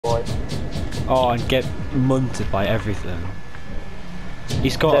Oh, and get munted by everything.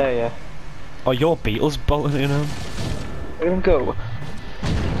 He's got. There, yeah. Oh, your beetle's bolting him. Let him go.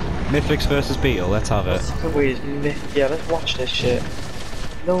 Mithrix versus beetle. Let's have it. Fucking way is yeah, let's watch this shit.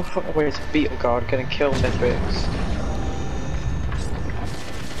 No fucking way is a beetle guard gonna kill Mithrix.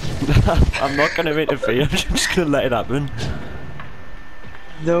 I'm not gonna interfere. I'm just gonna let it happen.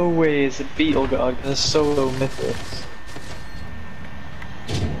 No way is a beetle guard gonna solo Mithrix.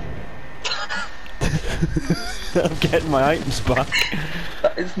 I'm getting my items back.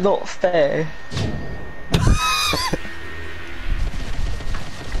 That is not fair.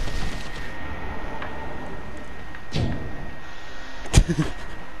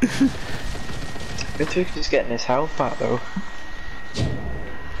 Mithrix is getting his health back though.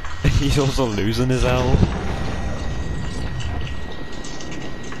 He's also losing his health.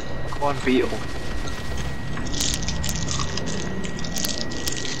 Come on, beetle.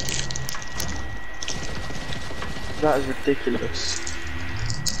 That is ridiculous.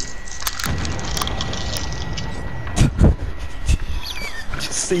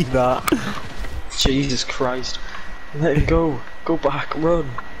 Just see that. Jesus Christ. Let him go. Go back, run.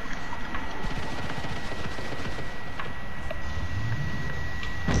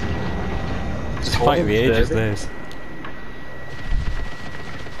 Just fight the ages, this.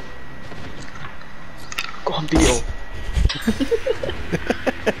 Go on, beetle.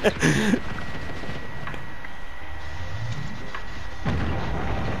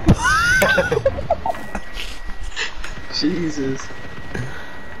 Jesus.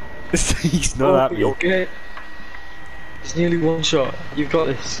 He's not happy. Okay. It's nearly one shot. You've got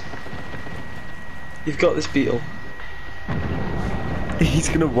this. You've got this, beetle. He's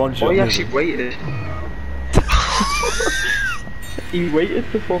gonna one shot. Oh, he actually waited. He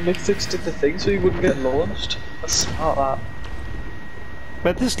waited before Mithrix did the thing so he wouldn't get launched. That's smart, that.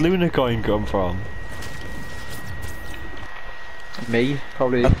 Where'd this Luna coin come from? Me,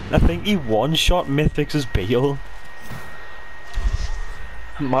 probably. I think he one shot Mithrix's beetle.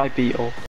 My beetle.